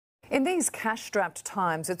In these cash-strapped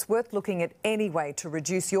times, it's worth looking at any way to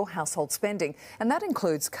reduce your household spending, and that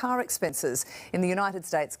includes car expenses. In the United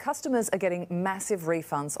States, customers are getting massive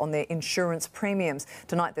refunds on their insurance premiums.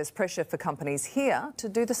 Tonight, there's pressure for companies here to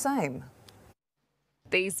do the same.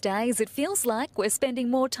 These days, it feels like we're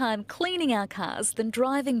spending more time cleaning our cars than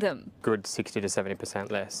driving them. Good 60 to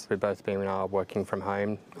 70% less. We've both been working from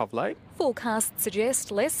home of late. Forecasts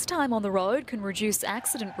suggest less time on the road can reduce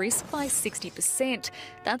accident risk by 60%.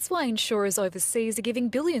 That's why insurers overseas are giving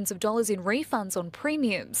billions of dollars in refunds on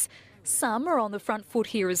premiums. Some are on the front foot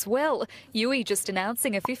here as well. UE just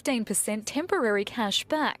announcing a 15% temporary cash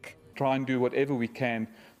back. Try and do whatever we can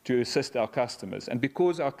to assist our customers. And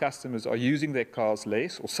because our customers are using their cars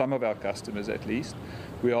less, or some of our customers at least,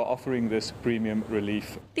 we are offering this premium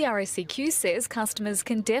relief. The RACQ says customers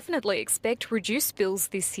can definitely expect reduced bills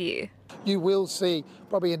this year. You will see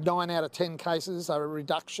probably in 9 out of 10 cases a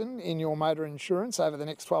reduction in your motor insurance over the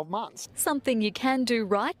next 12 months. Something you can do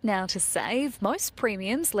right now to save. Most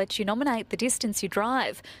premiums let you nominate the distance you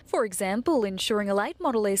drive. For example, insuring a late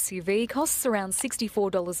model SUV costs around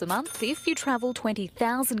 $64 a month if you travel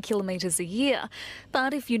 20,000 kilometres a year.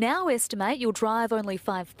 But if you now estimate you'll drive only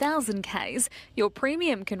 5,000 k's, your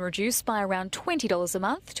premium can reduce by around $20 a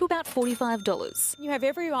month to about $45. You have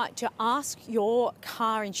every right to ask your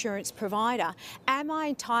car insurance provider, am I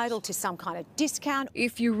entitled to some kind of discount?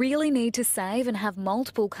 If you really need to save and have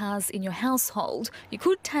multiple cars in your household, you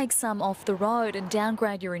could take some off the road and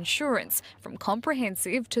downgrade your insurance from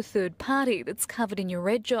comprehensive to third party that's covered in your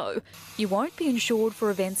rego. You won't be insured for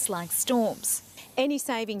events like storms. Any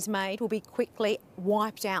savings made will be quickly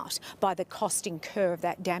wiped out by the cost incur of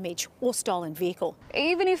that damage or stolen vehicle.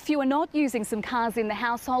 Even if you are not using some cars in the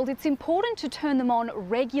household, it's important to turn them on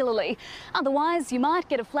regularly. Otherwise, you might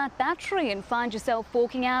get a flat battery and find yourself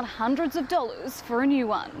forking out hundreds of dollars for a new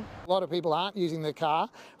one. A lot of people aren't using their car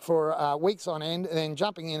for weeks on end and then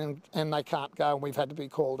jumping in and they can't go, and we've had to be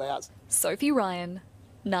called out. Sophie Ryan,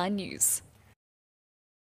 9 News.